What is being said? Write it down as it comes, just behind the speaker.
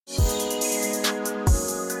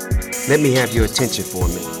Let me have your attention for a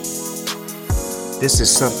minute. This is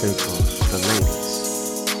something for the ladies.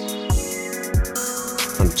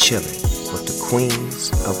 I'm chilling with the queens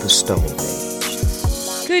of the Stone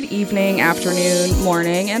Age. Good evening, afternoon,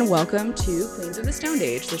 morning, and welcome to Queens of the Stone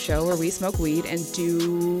Age, the show where we smoke weed and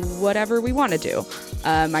do whatever we want to do.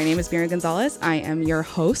 My name is Miriam Gonzalez. I am your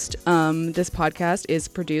host. This podcast is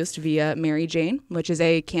produced via Mary Jane, which is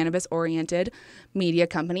a cannabis-oriented media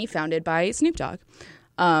company founded by Snoop Dogg.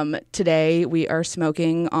 Today we are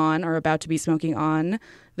smoking on, or about to be smoking on,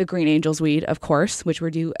 the Green Angels weed, of course, which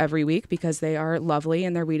we do every week because they are lovely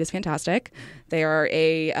and their weed is fantastic. They are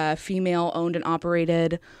a female-owned and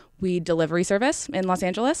operated weed delivery service in Los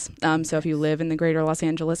Angeles. So if you live in the greater Los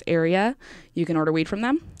Angeles area, you can order weed from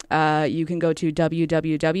them. You can go to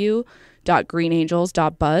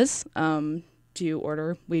www.greenangels.buzz to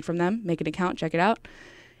order weed from them. Make an account, check it out.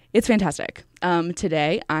 It's fantastic.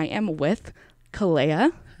 Today I am with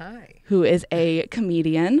Kalea, Hi. Who is a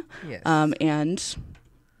comedian, Yes. and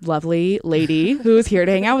lovely lady who is here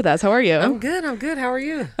to hang out with us. How are you? I'm good. How are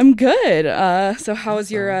you? I'm good. So how's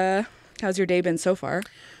your day been so far?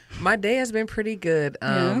 My day has been pretty good.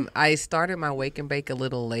 I started my wake and bake a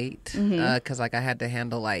little late because I had to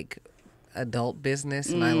handle adult business,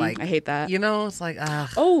 and I hate that. It's like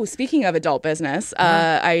Oh, speaking of adult business,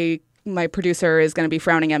 my producer is going to be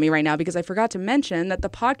frowning at me right now because I forgot to mention that the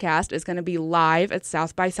podcast is going to be live at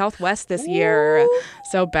South by Southwest this year.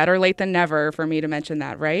 So better late than never for me to mention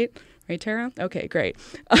that, right? Right, Tara? Okay, great.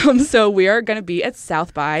 So we are going to be at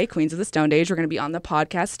South by Queens of the Stone Age. We're going to be on the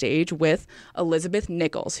podcast stage with Elizabeth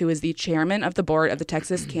Nichols, who is the chairman of the board of the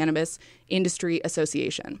Texas Cannabis Industry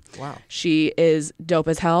Association. Wow. She is dope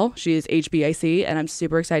as hell. She is HBIC, and I'm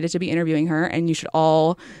super excited to be interviewing her. And you should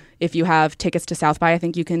all, if you have tickets to South by, I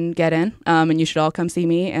think you can get in. And you should all come see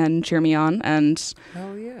me and cheer me on and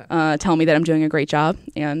tell me that I'm doing a great job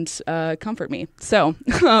and comfort me. So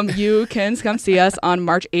you can come see us on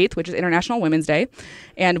March 8th, which is International Women's Day.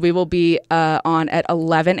 And we will be on at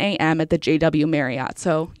 11 a.m. at the JW Marriott.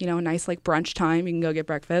 So, a nice brunch time. You can go get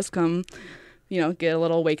breakfast, come get a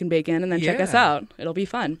little wake and bake in, and then check us out. It'll be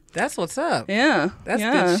fun. That's what's up. Yeah. That's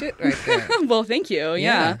good shit right there. Well, thank you.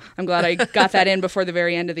 Yeah. I'm glad I got that in before the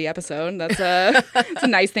very end of the episode. That's it's a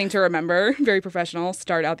nice thing to remember. Very professional.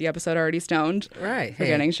 Start out the episode already stoned. Right.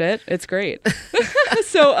 Forgetting shit. It's great.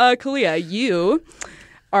 So, Kalea, you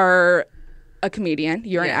are a comedian.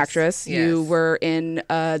 You're an actress. Yes. You were in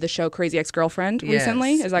the show Crazy Ex-Girlfriend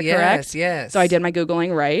recently. Is that correct? Yes. So I did my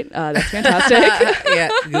Googling right. That's fantastic. Yeah.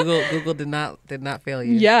 Google did not fail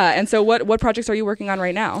you. Yeah. And so what projects are you working on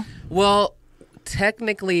right now? Well,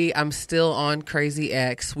 technically, I'm still on Crazy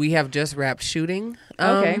Ex. We have just wrapped shooting.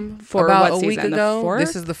 Okay. For about what a week season? ago. The fourth?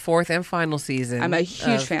 This is the fourth and final season. I'm a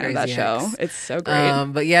huge fan of that Crazy show. Ex. It's so great.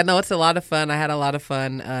 But yeah, no, it's a lot of fun. I had a lot of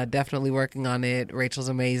fun. Definitely working on it. Rachel's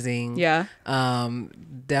amazing. Yeah.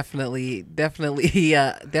 Definitely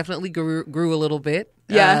grew a little bit.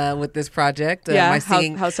 Yeah. With this project. Yeah. My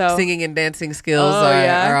How so? singing and dancing skills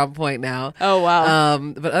are on point now. Oh, wow.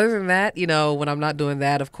 But other than that, when I'm not doing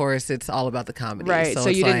that, of course, it's all about the comedy. Right. So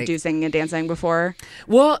you didn't do singing and dancing before?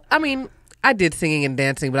 Well, I mean, I did singing and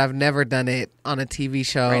dancing, but I've never done it on a TV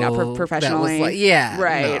show. Right, not professionally. That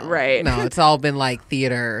was Right. No, it's all been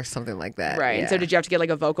theater or something like that. Right. Yeah. And so did you have to get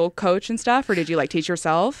a vocal coach and stuff, or did you teach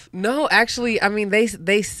yourself? No, actually, I mean,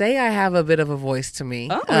 they say I have a bit of a voice to me.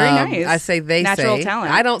 Oh, very nice. I say Natural say.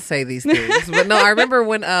 talent. I don't say these things. But no, I remember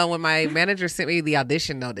when my manager sent me the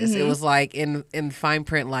audition notice, it was in fine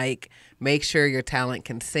print, make sure your talent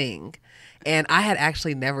can sing. And I had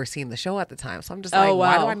actually never seen the show at the time. So I'm just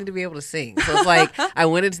why do I need to be able to sing? So it's I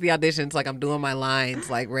went into the auditions, I'm doing my lines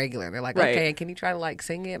regular. And they're okay, and can you try to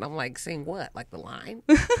sing it? And I'm sing what? The line?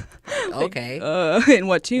 Okay. In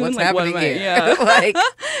what tune? What's happening here? Yeah.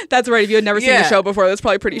 That's right. If you had never seen the show before, that's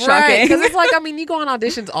probably pretty shocking. Because it's you go on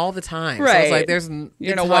auditions all the time. Right. So it's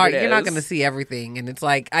you're not going to see everything. And it's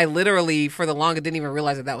I literally, for the longest, didn't even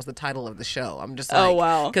realize that was the title of the show. I'm just oh,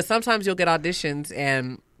 wow. Because sometimes you'll get auditions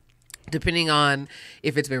and depending on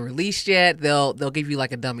if it's been released yet, they'll give you a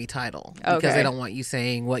dummy title because they don't want you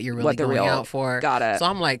saying what you're really going out for. Got it. So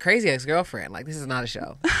I'm Crazy Ex-Girlfriend. This is not a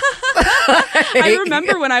show. I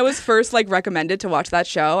remember when I was first recommended to watch that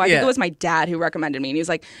show. I think it was my dad who recommended me, and he was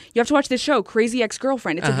like, "You have to watch this show, Crazy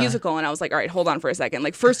Ex-Girlfriend. It's a musical." And I was like, "All right, hold on for a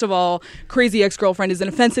second. First of all, Crazy Ex-Girlfriend is an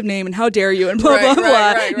offensive name, and how dare you?" And blah blah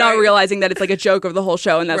blah. Not realizing that it's a joke of the whole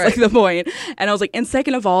show, and that's the point. And I was and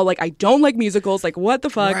second of all, I don't like musicals. What the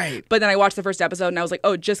fuck? Right. But then I watched the first episode, and I was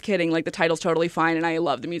oh, just kidding. The title's totally fine, and I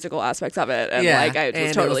love the musical aspects of it, and I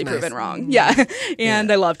was totally proven wrong. Yeah, and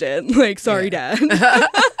I loved it. Sorry, Dad.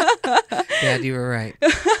 Dad, you were right.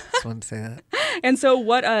 Just wanted to say that. And so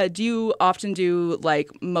what do you often do, like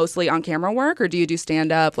mostly on camera work, or do you do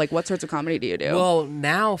stand up? Like what sorts of comedy do you do? Well,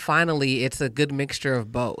 now finally it's a good mixture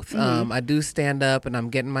of both. I do stand up and I'm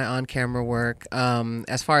getting my on camera work.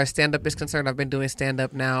 As far as stand up is concerned, I've been doing stand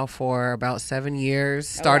up now for about 7 years.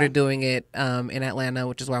 Started doing it in Atlanta,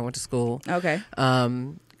 which is where I went to school. Okay.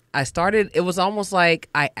 I started, it was almost like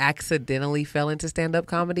I accidentally fell into stand-up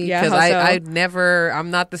comedy. Yeah, Because how so?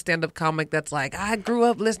 I'm not the stand-up comic that's like, I grew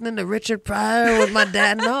up listening to Richard Pryor with my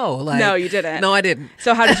dad. No. Like, No, you didn't. No, I didn't.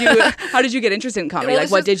 So how did you get interested in comedy? It Like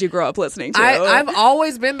was what just- did you grow up listening to? I've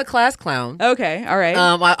always been the class clown. Okay, all right.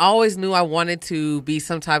 I always knew I wanted to be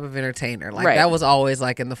some type of entertainer. Like Right. that was always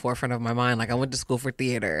like in the forefront of my mind. Like I went to school for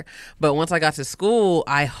theater, but once I got to school,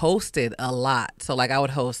 I hosted a lot. So like I would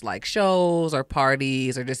host like shows or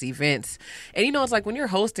parties or just events. And you know, it's like when you're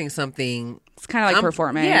hosting something, It's kind of like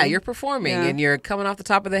performing. Yeah, you're performing Yeah. and you're coming off the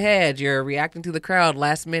top of the head. You're reacting to the crowd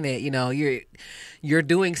last minute. You know, you're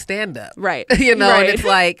doing stand up. Right. You know, Right. and it's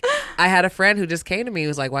like I had a friend who just came to me. He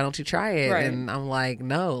was like, "Why don't you try it?" Right. And I'm like,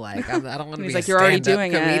 "No, like I don't want to He's be like, a "You're already stand-up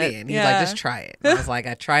doing it." comedian." He's Yeah. like, "Just try it." And I was like,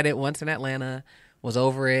 I tried it once in Atlanta, was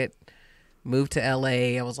over it. Moved to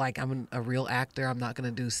LA. I was like, I'm a real actor. I'm not gonna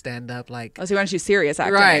do stand up. Like, Oh, so you want to do serious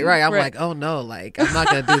acting? right. I'm like, oh no, like I'm not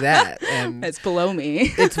gonna do that. And It's below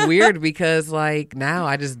me. it's weird because like now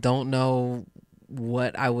I just don't know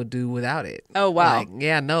what I would do without it. Oh, wow. Like,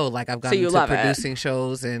 yeah, no, like I've gotten you into love it. producing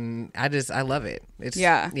shows and I love it. It's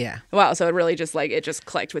Yeah. yeah. Wow. So it really just like it just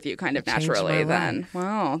clicked with you kind of changed naturally my then.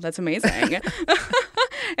 Wow, that's amazing.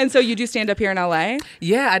 And so you do stand up here in LA?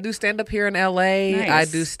 Yeah, I do stand up here in LA. Nice. I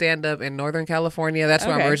do stand up in Northern California. That's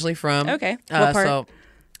where I'm Okay. originally from. Okay. What part? So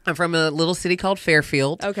I'm from a little city called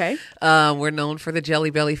Fairfield. Okay. We're known for the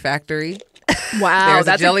Jelly Belly Factory. Wow, There's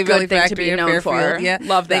that's a Jelly a good Belly thing to Factory be in known Fairfield. for. Yeah,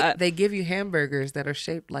 Love that. They give you hamburgers that are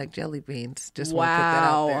shaped like jelly beans. Just want to put that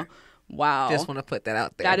out Wow. there. Wow. Just want to put that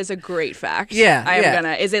out there. That is a great fact. Yeah, I am yeah.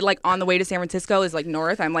 gonna. Is it like on the way to San Francisco? Is like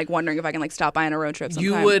north? I'm like wondering if I can like stop by on a road trip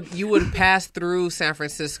sometime. You would pass through San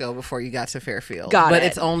Francisco before you got to Fairfield. Got but it.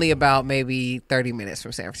 it's only about maybe 30 minutes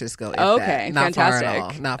from San Francisco. If Okay, that. Not far at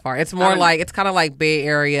fantastic. all. Not far. It's more like it's kind of like Bay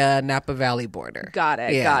Area, Napa Valley border. Got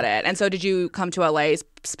it. Yeah. Got it. And so did you come to LA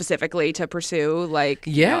specifically to pursue like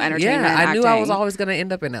Yeah, entertainment? yeah. I knew I was acting? always going to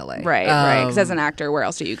end up in LA. Right, right. Because as an actor, where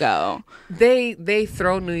else do you go? They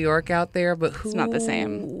throw New York out there, but who not the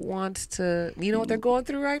same. wants to? You know what they're going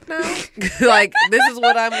through right now? Like this is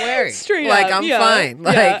what I'm wearing. Straight like up, I'm yeah. fine.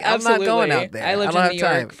 Like Yeah, I'm not going absolutely. out there. I lived don't in have New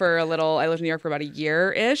time. York for a little. I lived in New York for about a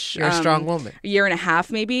year-ish. You're a strong woman. A year and a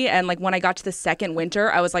half maybe. And like when I got to the second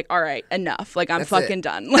winter, I was like, all right, enough. Like I'm That's fucking it.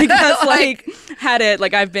 done. Like that's like had it.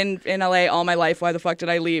 Like I've been in LA all my life. Why the fuck did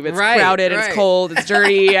I leave? It's Right, crowded. right. It's cold. It's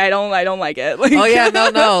dirty. I don't like it. Like, Oh yeah,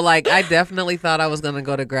 no. Like I definitely thought I was gonna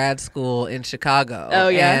go to grad school in Chicago. Oh,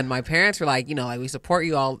 yeah? And my parents were like, like we support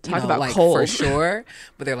you all. Talk about like cold. for sure.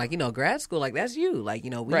 But they're like, grad school, like that's you. Like we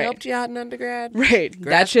Right. helped you out in undergrad. Right.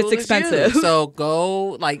 Grad That shit's school is you. expensive. So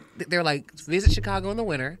go. Like they're like visit Chicago in the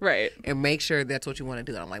winter. Right. And make sure that's what you want to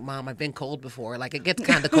do. And I'm like, Mom, I've been cold before. Like it gets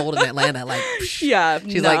kind of cold in Atlanta. Like Yeah.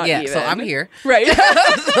 she's not like, yeah. So even. I'm here. Right.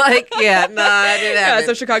 Like yeah, nah, it didn't Yeah, happen.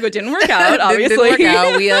 so Chicago didn't work out, obviously.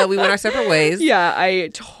 Didn't work out. We went our separate ways. Yeah, I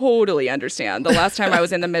totally understand. The last time I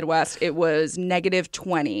was in the Midwest, it was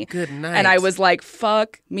 -20. Good night. And I was like,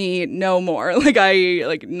 fuck me no more.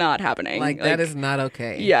 Like not happening. Like that is not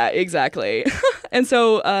okay. Yeah, exactly. And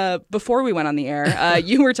so before we went on the air,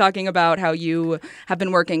 you were talking about how you have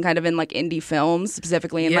been working kind of in like indie films,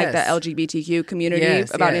 specifically in like the Yes. LGBTQ community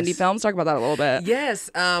Yes, about yes. indie films. Talk about that a little bit. Yes,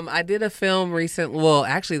 I did a film recent. Well,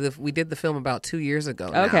 actually, we did the film about 2 years ago.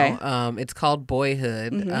 Now. Okay. It's called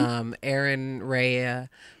Boyhood. Erin Rhea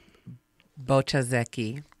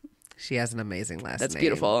Bochazeki. She has an amazing last That's name.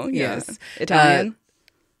 beautiful. Yeah. Yes, Italian.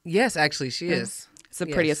 yes, actually, she is. It's the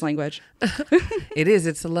yes. prettiest language. It is.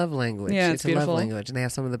 It's a love language. Yeah, it's it's a beautiful. love language, and they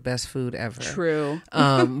have some of the best food ever. True.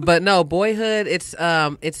 But no, Boyhood. It's.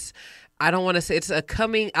 I don't want to say it's a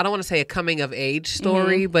coming. I don't want to say a coming of age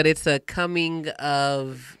story, but it's a coming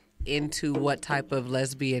of into what type of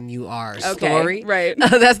lesbian you are story. Right.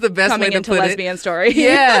 That's the best Coming way to into put lesbian story.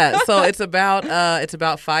 Yeah. So it's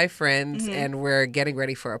about 5 friends, and we're getting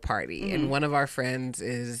ready for a party, and one of our friends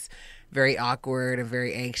is very awkward and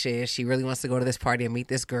very anxious. She really wants to go to this party and meet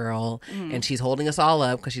this girl, and she's holding us all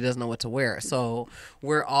up because she doesn't know what to wear. So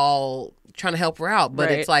we're all trying to help her out, but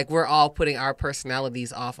Right. it's like we're all putting our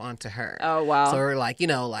personalities off onto her. Oh, wow. So we're like,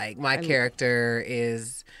 like my character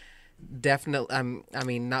is definitely. I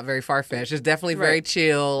mean, not very far fetched. It's definitely very Right.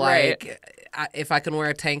 chill. Right. Like, if I can wear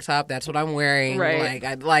a tank top, that's what I'm wearing. Right. Like,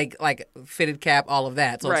 I like fitted cap, all of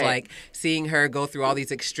that. So it's Right. like seeing her go through all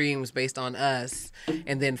these extremes based on us,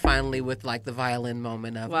 and then finally with like the violin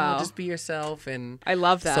moment of Wow. just be yourself, and I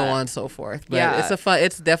love that. so on and so forth. But Yeah.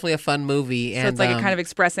 it's definitely a fun movie. So it's like kind of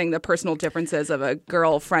expressing the personal differences of a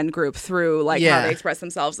girlfriend group through like how they express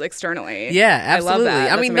themselves externally. Yeah, absolutely. I love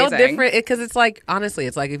that. I mean, That's no amazing. different because it's like honestly,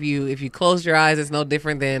 it's like if you close your eyes, it's no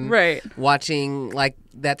different than Right. watching like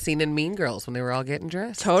that scene in Mean Girls when they were all getting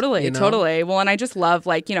dressed. Totally, you know? totally. Well, and I just love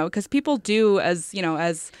like, because people do as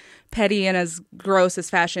petty and as gross as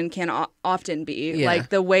fashion can often be. Yeah. Like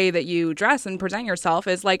the way that you dress and present yourself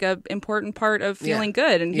is like a important part of feeling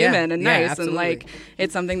good and Yeah. human and Yeah, nice. absolutely. And like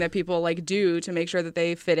it's something that people like do to make sure that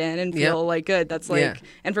they fit in and feel like good. That's like, Yeah.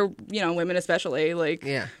 and for, women especially, like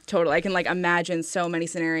totally. I can like imagine so many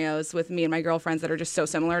scenarios with me and my girlfriends that are just so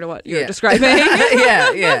similar to what you're describing.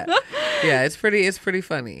 yeah. It's pretty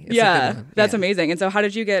funny. It's a good one. That's Yeah. amazing. And so how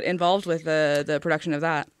did you get involved with the production of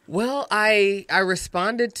that? Well, I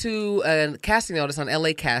responded to a casting notice on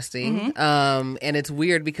LA Casting, and it's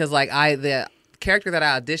weird because like the character that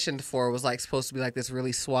I auditioned for was like supposed to be like this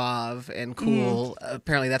really suave and cool.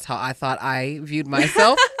 Apparently, that's how I thought I viewed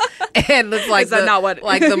myself. And it's like Is that not what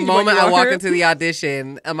like the what moment you I walk are? into the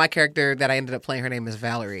audition, my character that I ended up playing, her name is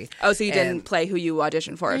Valerie. Oh, so you didn't And- play who you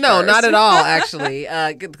auditioned for? No, first. not at all. Actually,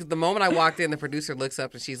 'cause the moment I walked in, the producer looks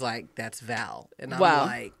up and she's like, "That's Val," and I'm Wow.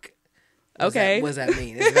 like, Okay. what does that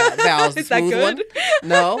mean? Is Val's the Is that smooth good? one?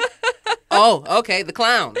 No. Oh, okay. The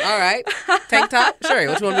clown. All right. Tank top. Sure.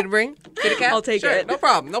 What you want me to bring? Fitted cap? I'll take Sure. it. No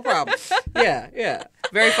problem. Yeah.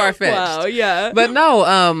 Very far fetched. Wow. Yeah. But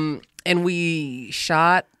no. And we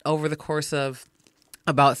shot over the course of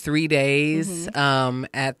about 3 days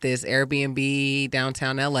at this Airbnb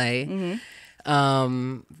downtown LA.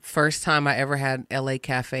 First time I ever had LA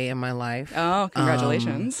Cafe in my life. Oh,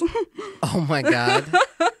 congratulations. Oh my God.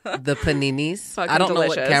 The paninis. Fucking I don't know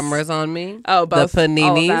what delicious. camera's on me. Oh, both. The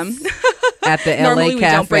paninis All of them. at the Normally LA we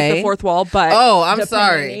Cafe. don't break the fourth wall, but Oh, I'm the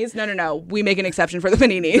sorry. Paninis, no. We make an exception for the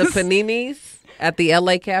paninis. The paninis at the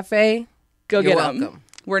LA Cafe. Go You're get them. welcome.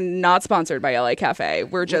 We're not sponsored by LA Cafe.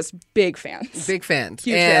 We're just big fans. Big fans.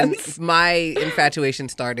 Huge and fans. my infatuation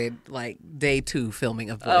started like day 2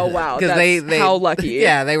 filming of Boyhood. Oh, wow. 'Cause That's how lucky.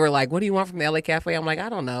 Yeah, they were like, "What do you want from the LA Cafe?" I'm like, "I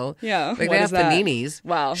don't know." Yeah, Like, what they is have that? paninis.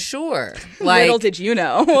 Wow. Sure. Little did you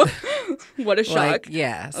know. What a shock. Like,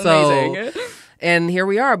 yeah. So, Amazing. and here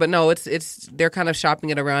we are. But no, it's they're kind of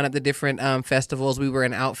shopping it around at the different festivals. We were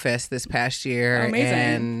in Outfest this past year, Oh,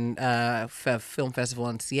 amazing. and film festival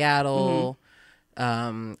in Seattle.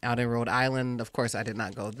 Out in Rhode Island. Of course, I did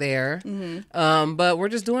not go there. But we're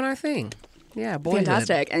just doing our thing. Yeah, Boyhood.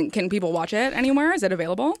 Fantastic. And can people watch it anywhere? Is it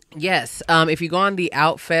available? Yes. If you go on the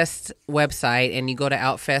Outfest website and you go to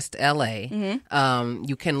Outfest LA,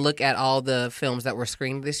 you can look at all the films that were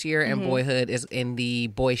screened this year, and Boyhood is in the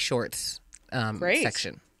Boy Shorts Great.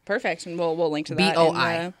 section. Perfect. And we'll link to that. BOI.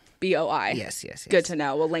 in the- BOI. Yes. Good to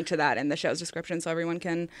know. We'll link to that in the show's description so everyone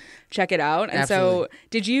can check it out. And Absolutely. so,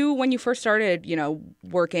 did you, when you first started,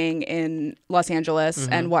 working in Los Angeles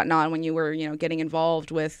and whatnot, when you were, getting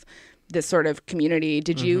involved with this sort of community,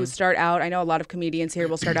 did you start out? I know a lot of comedians here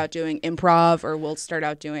will start out doing improv or will start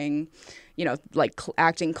out doing,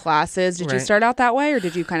 acting classes. Did you Right. start out that way, or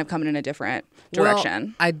did you kind of come in a different direction?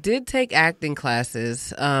 Well, I did take acting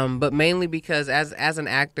classes, but mainly because as an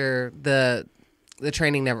actor, the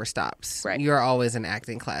training never stops. Right. You're always in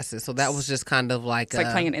acting classes, so that was just kind of like It's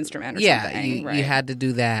like playing an instrument or yeah, something. you had to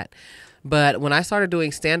do that. But when I started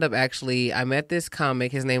doing stand up, actually, I met this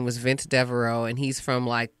comic. His name was Vince Devereaux, and he's from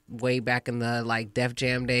like way back in the like Def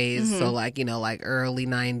Jam days. So like, like early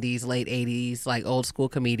 90s, late 80s, like old school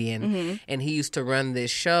comedian. And he used to run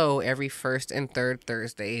this show every first and third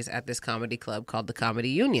Thursdays at this comedy club called the Comedy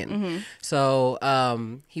Union. So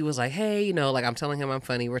he was like, hey, like I'm telling him I'm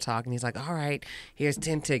funny. We're talking. He's like, all right, here's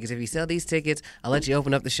 10 tickets. If you sell these tickets, I'll let you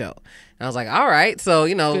open up the show. And I was like, all right. So,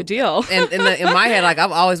 Good deal. And in my head, like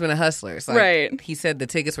I've always been a hustler. It's like, Right. He said the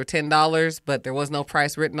tickets were $10, but there was no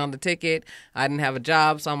price written on the ticket. I didn't have a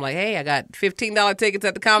job, so I'm like, hey, I got $15 tickets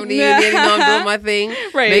at the Comedy Union. I'm doing my thing,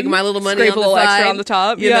 Right. making my little money Scrape on a the little side, extra on the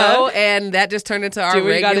top. you Yeah. know. And that just turned into our Do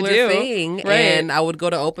what you gotta regular do. thing. Right. And I would go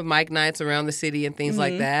to open mic nights around the city and things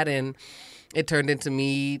like that, and it turned into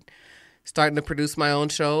me starting to produce my own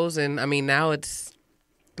shows. And I mean, now it's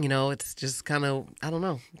you know, it's just kind of, I don't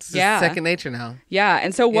know. It's just Yeah. second nature now. Yeah.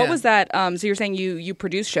 And so what Yeah. was that? So you're saying you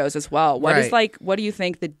produce shows as well. What is Right. like, what do you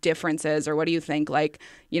think the difference is, or what do you think like,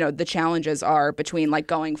 you know, the challenges are between like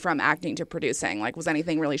going from acting to producing? Like, was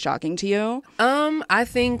anything really shocking to you? I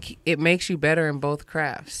think it makes you better in both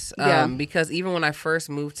crafts. Yeah. Because even when I first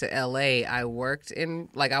moved to LA, I worked in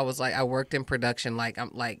I worked in production, like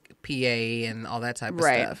I'm like PA and all that type of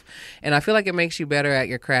Right. stuff. And I feel like it makes you better at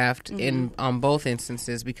your craft in on both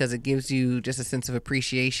instances because it gives you just a sense of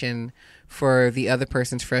appreciation for the other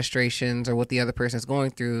person's frustrations or what the other person's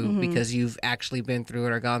going through because you've actually been through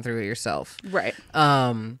it or gone through it yourself. Right.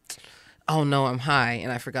 Oh no, I'm high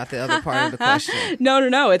and I forgot the other part of the question.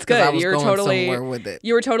 No, it's 'Cause good. I was You're going totally somewhere with it.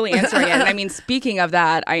 You were totally answering it. And I mean, speaking of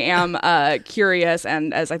that, I am curious,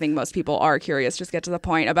 and as I think most people are curious, just get to the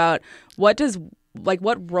point about what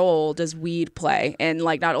role does weed play in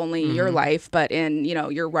like not only your life but in, you know,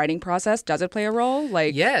 your writing process? Does it play a role?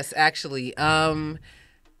 Like, Yes, actually.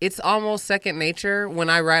 It's almost second nature. When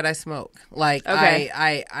I write, I smoke. Like Okay.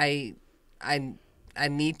 I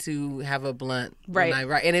need to have a blunt Right. when I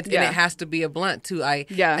write, and it has to be a blunt too.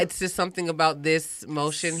 It's just something about this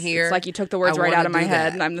motion here. It's like you took the words I right wanna out of my do head,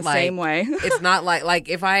 that. and I'm the Like, same way. It's not like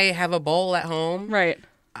if I have a bowl at home, Right.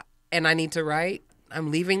 and I need to write, I'm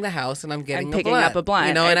leaving the house and I'm getting I'm a picking blunt. up a blunt.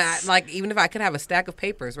 You know, and I, It's- like even if I could have a stack of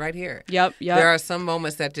papers right here. Yep. There are some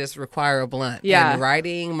moments that just require a blunt. Yeah. And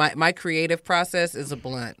writing, my creative process is a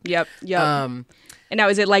blunt. Yep. And now,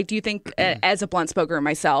 is it like, do you think, as a blunt smoker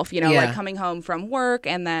myself, you know, like coming home from work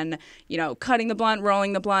and then, you know, cutting the blunt,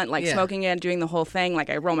 rolling the blunt, like smoking it, doing the whole thing, like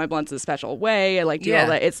I roll my blunts a special way, I like do all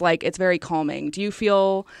that. It's like, it's very calming. Do you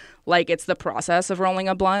feel like it's the process of rolling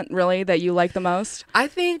a blunt really that you like the most? I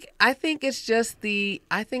think it's just the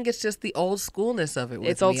old schoolness of it with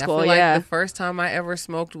It's me. old school, I feel yeah. like the first time I ever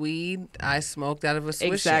smoked weed, I smoked out of a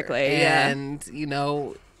Swisher. Exactly, yeah. And, you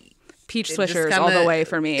know, Peach it just Swishers all the kinda- way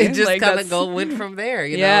for me. It just Like, kind that's- of went from there.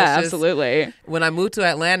 You know? Yeah, It's just- absolutely. When I moved to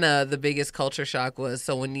Atlanta, the biggest culture shock was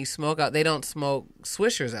so when you smoke out, they don't smoke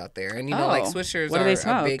Swishers out there, and you know, like Oh. Swishers What do are they a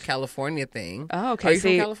smoke? big California thing. Oh, Are okay. you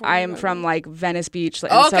See, from California? I am from like Venice Beach,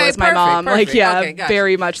 and Okay, so is my perfect, mom. Like, perfect. yeah, Okay, gotcha.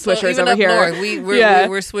 very much So Swishers even over up here. north,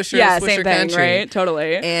 we're Swisher, yeah, Swisher same thing, country. right?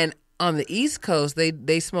 Totally. And on the East Coast,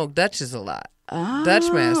 they smoke Dutches a lot. Oh, Dutch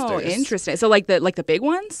Masters. interesting. So like the big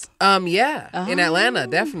ones? In Atlanta,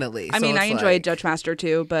 definitely. I So mean, I it's enjoy like- Dutch Master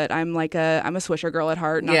too, but I'm like I'm a Swisher girl at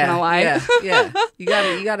heart. Not yeah, gonna lie. yeah. You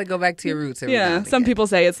gotta go back to your roots. Every now Yeah, and some again. people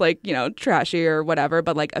say it's like, you know, trashy or whatever,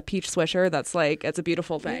 but like a peach Swisher, that's like, it's a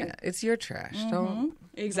beautiful thing. Yeah, it's your trash. Don't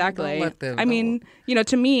Exactly. let them I mean, you know,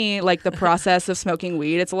 to me, like the process of smoking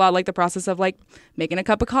weed, it's a lot like the process of like making a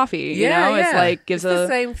cup of coffee. You know, it's like gives it's a the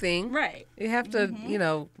same thing. right. You have to, you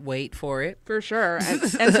know, wait for it. For sure.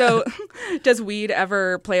 And so does weed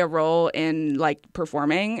ever play a role in like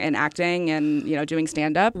performing and acting and, you know, doing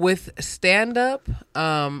stand up? With stand up,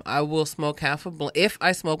 I will smoke half a blunt. If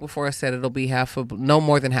I smoke before a set, it'll be no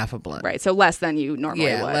more than half a blunt. Right. So less than you normally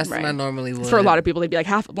Yeah, would. less right. than I normally would. For a lot of people, they'd be like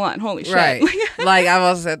half a blunt. Holy shit. Right. Like I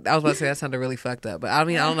was about to say that sounded really fucked up, but I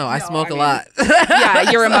mean I don't know. I smoke a lot. Yeah,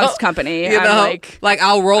 you're amongst company. You I'm know, like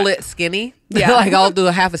I'll roll it skinny. Yeah. Like I'll do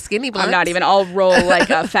a half a skinny blunt. I'm not even. I'll roll like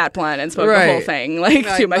a fat blunt and smoke the whole Right. thing like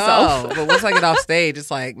to myself. No. But once I get off stage,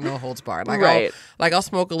 it's like no holds barred. Like Right. I'll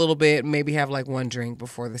smoke a little bit, maybe have like one drink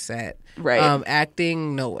before the set. Right.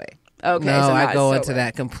 Acting, no way. Okay, No, so I not go so into way.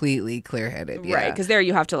 that completely clear headed. Yeah. Right, because there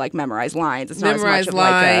you have to like memorize lines. It's not Memorize as much of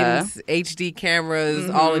lines, like HD cameras,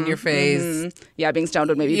 all in your face. yeah, being stoned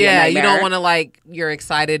would maybe be a Yeah, you nightmare. don't want to like. You're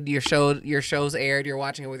excited. Your show's aired. You're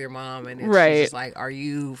watching it with your mom, and it's Right. just like, are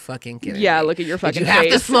you fucking kidding? Yeah, me? look at your Did fucking you have to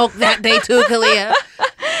face. smoke that day too, Kalia?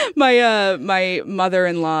 My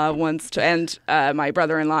mother-in-law once and my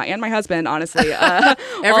brother-in-law and my husband, honestly,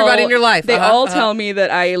 Everybody in your life, they all tell me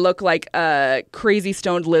that I look like a crazy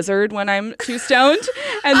stoned lizard when I'm too stoned,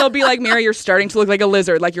 and they'll be like, "Mary, you're starting to look like a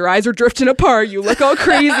lizard. Like your eyes are drifting apart. You look all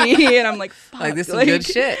crazy." And I'm like, "Fuck, Like, this is good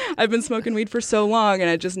shit. I've been smoking weed for so long, and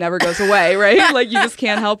it just never goes away, right? Like you just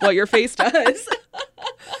can't help what your face does."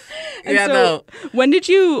 And Yeah, so no. when did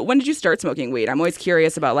you start smoking weed? I'm always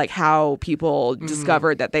curious about like how people Mm-hmm.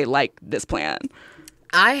 discovered that they like this plant.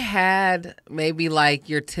 I had maybe like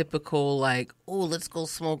your typical like, oh, let's go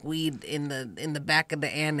smoke weed in the back of the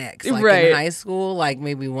annex, like Right. in high school, like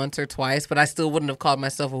maybe once or twice, but I still wouldn't have called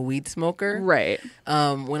myself a weed smoker. Right.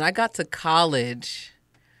 When I got to college,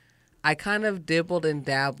 I kind of dibbled and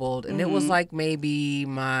dabbled, and it was like maybe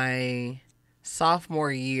my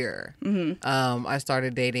sophomore year, I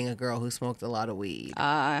started dating a girl who smoked a lot of weed.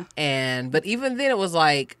 But even then it was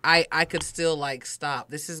like I could still like stop.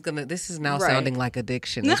 This is now sounding like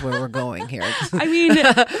addiction is where we're going here. I mean,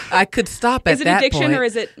 I could stop at that point. Is it addiction or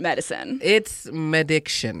is it medicine? It's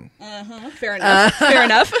mediction. Fair enough. Fair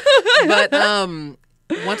enough. But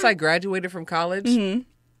once I graduated from college,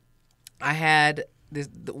 I had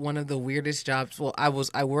one of the weirdest jobs. Well, I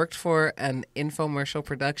worked for an infomercial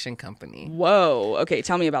production company. Whoa. Okay,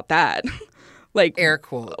 tell me about that. Like air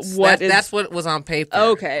quotes. What that's what was on paper.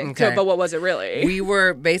 Okay. So, but what was it really? We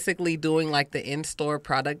were basically doing like the in-store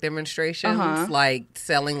product demonstrations, like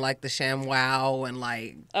selling like the ShamWow and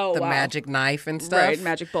like the magic knife and stuff. Right,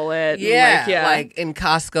 magic bullet. Yeah, like in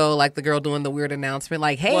Costco, like the girl doing the weird announcement,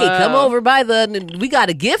 like, "Hey, come over by we got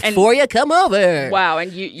a gift for you. Come over." Wow,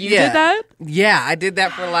 and you did that? Yeah, I did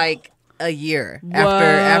that for like a year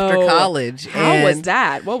after college. How was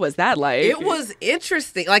that? What was that like? It was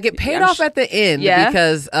interesting. Like it paid off at the end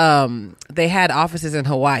because they had offices in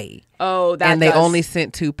Hawaii. Oh, and they only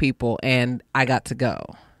sent 2 people, and I got to go.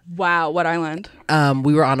 Wow, what island?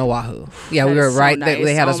 We were on Oahu. Yeah, we were right. So nice.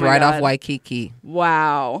 They had us right off Waikiki.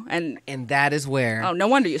 Wow, and that is where. Oh, no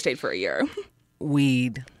wonder you stayed for a year.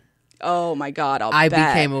 Weed. Oh my God, I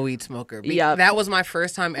became a weed smoker. Yeah, that was my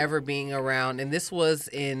first time ever being around, and this was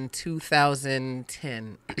in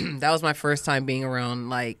 2010. That was my first time being around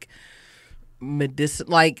like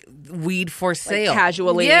like weed for sale, like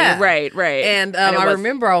casually. Yeah, right. And I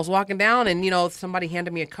remember I was walking down, and somebody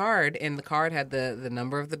handed me a card, and the card had the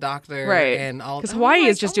number of the doctor, right? And all because Hawaii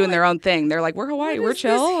is just doing their own thing. They're like, we're Hawaii, we're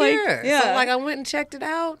chill. Like, yeah. So like I went and checked it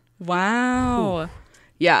out. Wow. Ooh.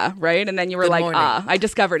 Yeah, right. And then you were Good like, morning. I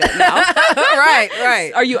discovered it now.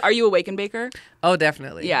 Right. Are you a wake and baker? Oh,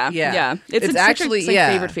 definitely. Yeah. It's actually my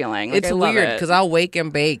favorite feeling. Like, it's weird because I'll wake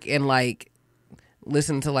and bake and like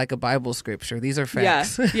listen to like a Bible scripture. These are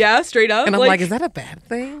facts. Yeah, straight up. And I'm like, is that a bad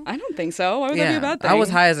thing? I don't think so. Why would that be a bad thing? I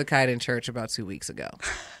was high as a kite in church about 2 weeks ago.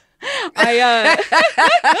 I'm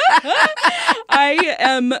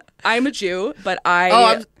a Jew, but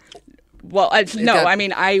I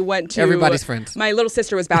went to everybody's friends. My little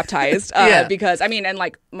sister was baptized because I'm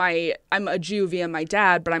a Jew via my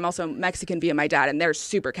dad, but I'm also Mexican via my dad, and they're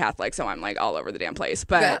super Catholic, so I'm like all over the damn place.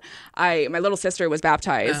 But my little sister was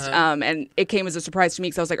baptized, and it came as a surprise to me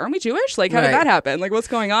because I was like, "Aren't we Jewish? Like, how did that happen? Like, what's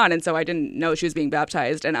going on?" And so I didn't know she was being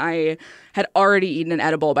baptized, and I had already eaten an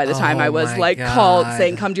edible by the time I was like called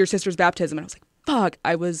saying, "Come to your sister's baptism," and I was like, "Fuck!"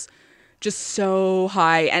 I was just so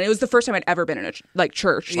high, and it was the first time I'd ever been in a church,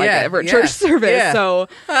 church service. Yeah. So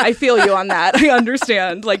I feel you on that. I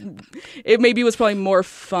understand. Like, it maybe was probably more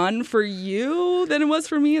fun for you than it was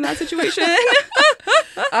for me in that situation.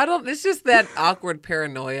 It's just that awkward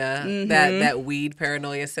paranoia, that weed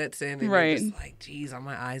paranoia sets in, and you're just like, geez, are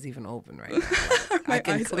my eyes even open right now? Like, I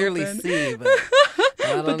can clearly see, but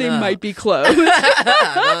they might be closed.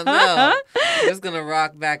 I don't know. I'm just gonna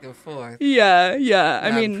rock back and forth. Yeah.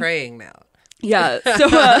 I'm praying now. Yeah. So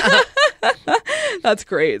that's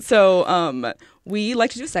great. So we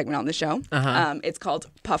like to do a segment on the show. It's called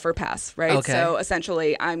Puff or Pass, right? Okay. So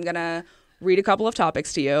essentially, I'm gonna read a couple of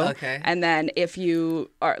topics to you. Okay. And then if you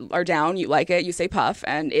are down, you like it, you say puff.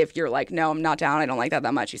 And if you're like, no, I'm not down, I don't like that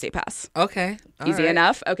much, you say pass. Okay. Easy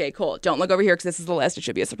enough? Okay, cool. Don't look over here because this is the list. It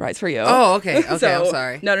should be a surprise for you. Oh, okay. I'm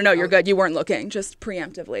sorry. No, you're good. You weren't looking. Just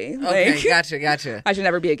preemptively. Okay, gotcha. I should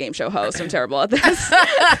never be a game show host. I'm terrible at this.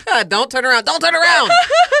 Don't turn around.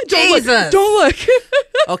 Jesus. Don't look.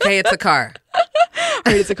 Okay, it's a car. All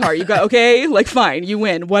right, it's a car. You go, okay, like, fine, you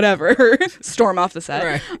win, whatever. Storm off the set.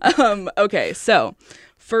 Right. Okay, so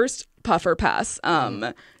first puff or pass.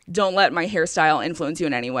 Don't let my hairstyle influence you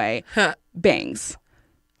in any way. Bangs.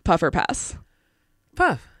 Puff or pass?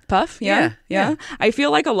 Puff? Yeah. I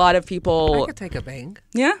feel like a lot of people... I could take a bang.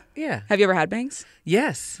 Yeah? Yeah. Have you ever had bangs?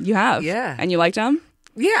 Yes. You have? Yeah. And you liked them?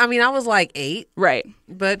 Yeah, I mean, I was like 8. Right.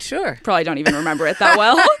 But sure. Probably don't even remember it that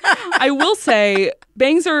well. I will say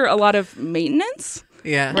bangs are a lot of maintenance.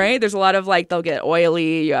 Yeah. Right? There's a lot of like, they'll get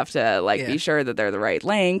oily. You have to be sure that they're the right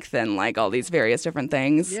length and like all these various different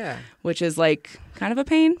things. Yeah. Which is like kind of a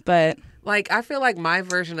pain, but. Like, I feel like my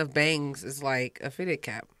version of bangs is like a fitted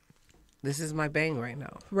cap. This is my bang right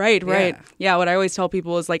now. Right. Yeah. What I always tell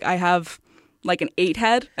people is like, I have like an 8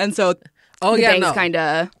 head. And so the bangs kind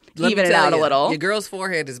of even it out a little. Your girl's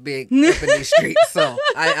forehead is big up in these streets, so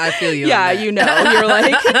I feel you. Yeah, on that. you know, you're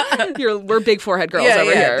like, we're big forehead girls over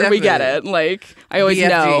here. Definitely. We get it. Like, I always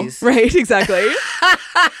BFGs. know, right? Exactly.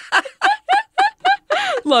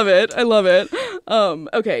 Love it. I love it.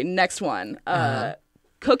 Okay, next one.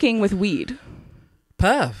 Cooking with weed.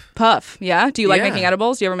 Puff. Puff, yeah? Do you like Yeah. making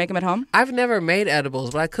edibles? Do you ever make them at home? I've never made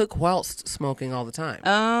edibles, but I cook whilst smoking all the time.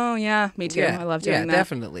 Oh, yeah, me too. I love doing that.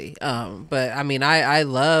 Definitely. But I mean, I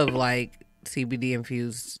love like CBD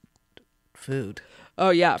infused food. Oh,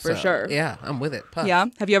 yeah, for So, sure. Yeah, I'm with it. Puff. Yeah?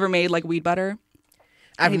 Have you ever made like weed butter?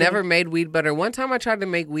 I've never made weed butter. One time I tried to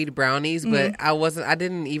make weed brownies, but Mm-hmm. I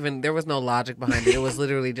didn't even, there was no logic behind it. It was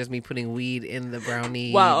literally just me putting weed in the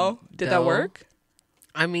brownie. Wow. Did that dough. work?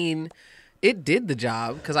 I mean, it did the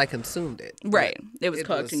job because I consumed it. Right. But It was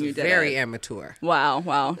cooked and you did very it. amateur. Wow.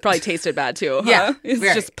 Probably tasted bad too. Huh? Yeah, It's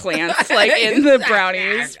very. just plants like in the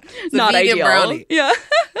brownies. It's a Not vegan ideal. brownie. Yeah.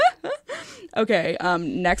 Okay.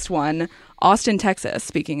 Next one, Austin, Texas.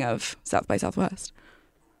 Speaking of South by Southwest.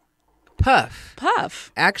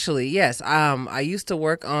 Puff. Actually, yes. I used to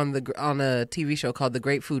work on a TV show called The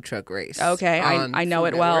Great Food Truck Race. Okay, I know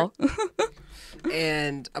Food it well. Network.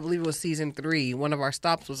 And I believe it was season 3. One of our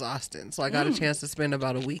stops was Austin, so I got a chance to spend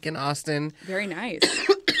about a week in Austin. Very nice.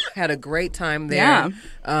 Had a great time there.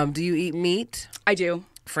 Yeah. Do you eat meat? I do.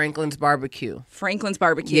 Franklin's Barbecue. Franklin's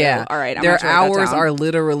Barbecue. Yeah. All right. I'm Their gonna write that hours down. are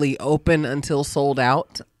literally open until sold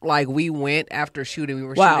out. Like, we went after shooting. We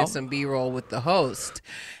were Wow. shooting some B-roll with the host.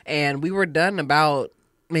 And we were done about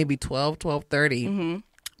maybe 12:30.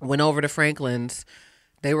 Mm-hmm. Went over to Franklin's.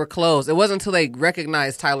 They were closed. It wasn't until they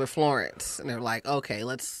recognized Tyler Florence. And they're like, okay,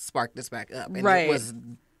 let's spark this back up. And Right. it was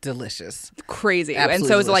delicious. Crazy. And Absolutely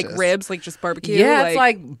so is it like delicious. ribs, like just barbecue? Yeah, it's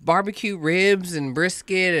like barbecue ribs and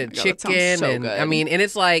brisket and Oh, that sounds chicken. so And good. I mean, and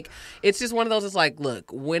it's like, it's just one of those, it's like,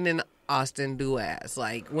 look, when in Austin, do as.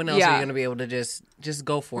 Like, when else are Yeah. you going to be able to just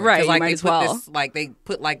go for it? Right, 'Cause, like, you might they as put well. this, like, they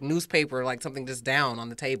put, like, newspaper, like, something just down on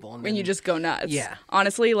the table. and you just go nuts. Yeah.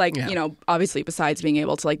 Honestly, like, Yeah. you know, obviously besides being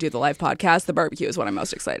able to like do the live podcast, the barbecue is what I'm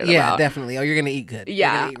most excited Yeah, about. definitely. Oh, you're going to eat good. You're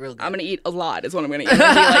Yeah, gonna eat real good. I'm gonna eat a lot. Is what I'm gonna eat. I'm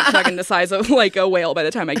gonna be like fucking the size of like a whale by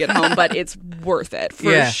the time I get home, but it's worth it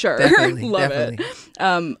for Yeah, sure. definitely, Love definitely.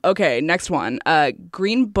 it. Okay, next one.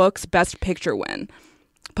 Green Book's Best Picture win.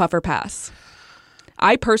 Puff or pass?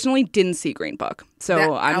 I personally didn't see Green Book,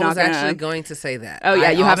 so I'm I not was gonna. actually going to say that. Oh, yeah,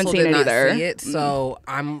 I you haven't also seen did it not either. See it, so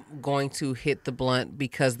I'm going to hit the blunt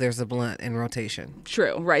because there's a blunt in rotation.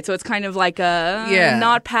 True, right? So it's kind of like a Yeah.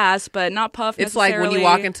 not pass, but not puff. It's like when you necessarily.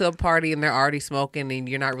 walk into a party and they're already smoking and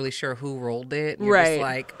you're not really sure who rolled it. And you're Right. just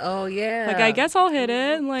like, oh, yeah. Like, I guess I'll hit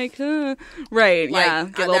it. Like, right, Like, yeah.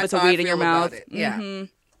 Get a little that's bits of how I weed in your feel about mouth. it. Yeah.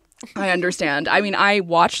 I understand. I mean, I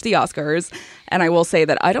watched the Oscars, and I will say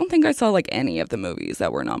that I don't think I saw like any of the movies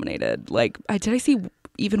that were nominated. Like, did I see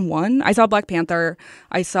even one? I saw Black Panther.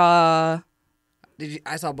 I I saw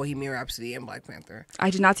Bohemian Rhapsody and Black Panther.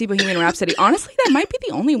 did not see Bohemian Rhapsody. Honestly, that might be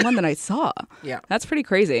the only one that I saw. Yeah. That's pretty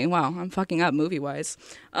crazy. Wow, I'm fucking up movie wise.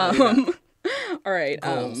 All right.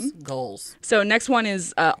 Goals. So next one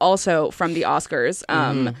is also from the Oscars.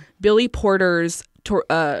 Mm-hmm. Billy Porter's.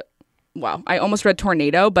 Wow, I almost read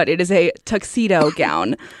tornado, but it is a tuxedo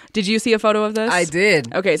gown. Did you see a photo of this? I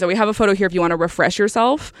did. Okay, so we have a photo here if you want to refresh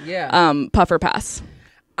yourself. Yeah. Puff or pass?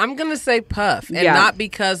 I'm going to say puff. And Yeah. not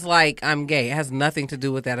because, like, I'm gay. It has nothing to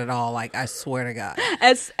do with that at all. Like, I swear to God.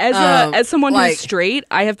 As someone like- who's straight,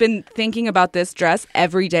 I have been thinking about this dress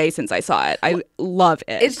every day since I saw it. I love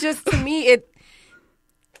it. It's just, to me,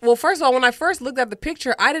 well, first of all, when I first looked at the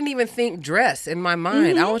picture, I didn't even think dress in my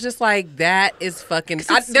mind. I was just like, that is fucking... It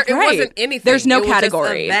right. wasn't anything. There's no It was just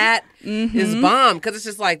category. that is bomb. Because it's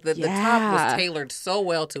just like the top Yeah. was tailored so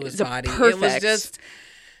well to his body. It was perfect. just...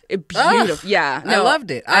 Beautiful. Yeah. I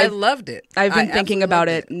loved it. I loved it. I've been I thinking absolutely about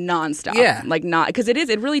loved it nonstop. Yeah. Like not because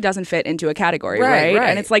it really doesn't fit into a category, Right, right? right.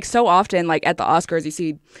 And it's like so often like at the Oscars you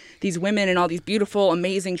see these women in all these beautiful,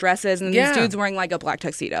 amazing dresses and Yeah. these dudes wearing like a black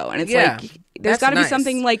tuxedo. And it's Yeah. like there's That's got to be nice.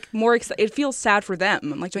 something like more it feels sad for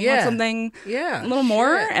them. I'm like, do you want Yeah. something Yeah, a little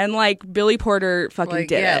more? shit. And like Billy Porter fucking Like,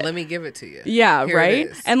 did yeah, it. let me give it to you. Yeah, Here it right?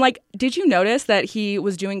 is. And like, did you notice that he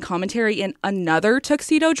was doing commentary in another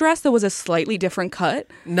tuxedo dress that was a slightly different cut?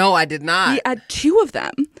 No, I did not. He had two of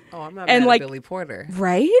them. Oh, I'm not and mad like- at Billy Porter.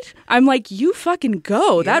 Right? I'm like, you fucking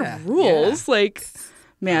go. Yeah, That rules. Like,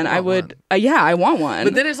 man, I want would. I want one.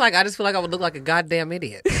 But then it's like, I just feel like I would look like a goddamn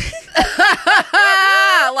idiot.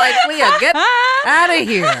 Like, Leah, get out of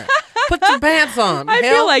here. Put some pants on. I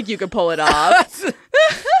feel like you could pull it off.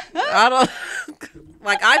 I don't.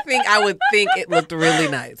 Like, I would think it looked really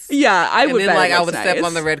nice. Yeah, I And would. then, bet like, it I looks would step nice.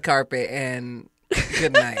 on the red carpet and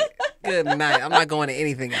good night. Good night. I'm not going to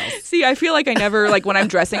anything else. See, I feel like I never, like, when I'm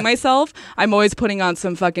dressing myself, I'm always putting on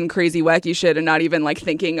some fucking crazy wacky shit and not even, like,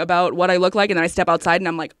 thinking about what I look like. And then I step outside and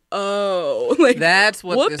I'm like, oh. Like, that's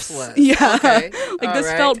what whoops. this was. Yeah. Okay. Like, All this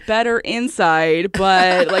right. felt better inside,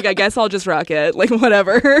 but, like, I guess I'll just rock it. Like,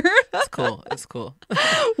 whatever. It's cool. It's cool.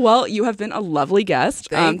 Well, you have been a lovely guest.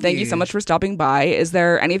 Thank you so much for stopping by. Is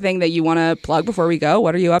there anything that you want to plug before we go?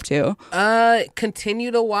 What are you up to?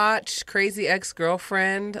 Continue to watch Crazy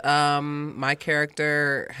Ex-Girlfriend. My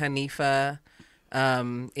character, Hanifa,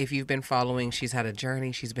 if you've been following, she's had a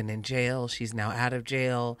journey. She's been in jail. She's now out of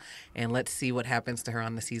jail. And let's see what happens to her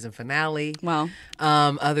on the season finale. Wow.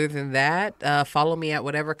 Other than that, follow me at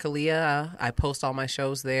Whatever Kalia. I post all my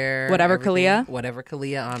shows there. Whatever everything. Kalia? Whatever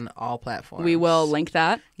Kalia on all platforms. We will link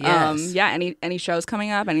that. Yes. Yeah. Any shows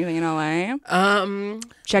coming up? Anything in LA?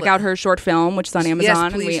 Check Check out her short film, which is on Amazon.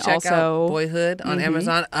 Yes, please and we check also out Boyhood on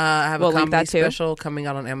Amazon. I have We'll a link comedy that too. special coming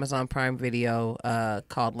out on Amazon Prime Video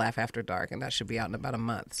called Laugh After Dark, and that should be out in about a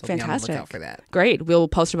month. So be on the Fantastic. lookout for that. Great. We'll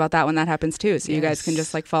post about that when that happens too. So you guys can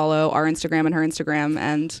just like follow our Instagram and her Instagram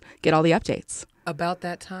and get all the updates. About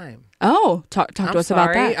that time. Oh, talk to us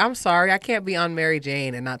about that. I'm sorry. I can't be on Mary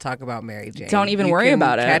Jane and not talk about Mary Jane. Don't even You worry can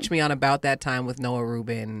about it. Catch me on About That Time with Noah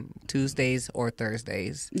Rubin Tuesdays or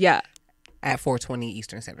Thursdays Yeah. at 4:20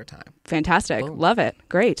 Eastern Standard Time. Fantastic. Boom. Love it.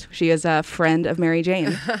 Great. She is a friend of Mary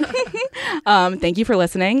Jane. Thank you for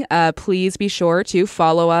listening. Please be sure to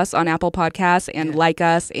follow us on Apple Podcasts and like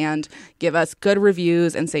us and give us good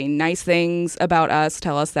reviews and say nice things about us.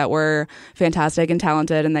 Tell us that we're fantastic and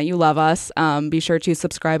talented and that you love us. Be sure to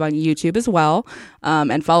subscribe on YouTube as well,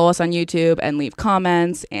 and follow us on YouTube and leave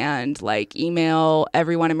comments and like email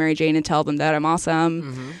everyone at Mary Jane and tell them that I'm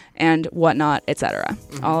awesome and whatnot, etc.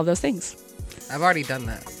 All of those things. I've already done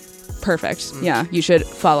that. Perfect. Yeah, you should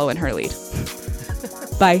follow in her lead.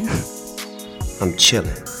 Bye. I'm chilling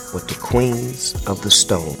with the queens of the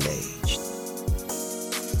Stone Age.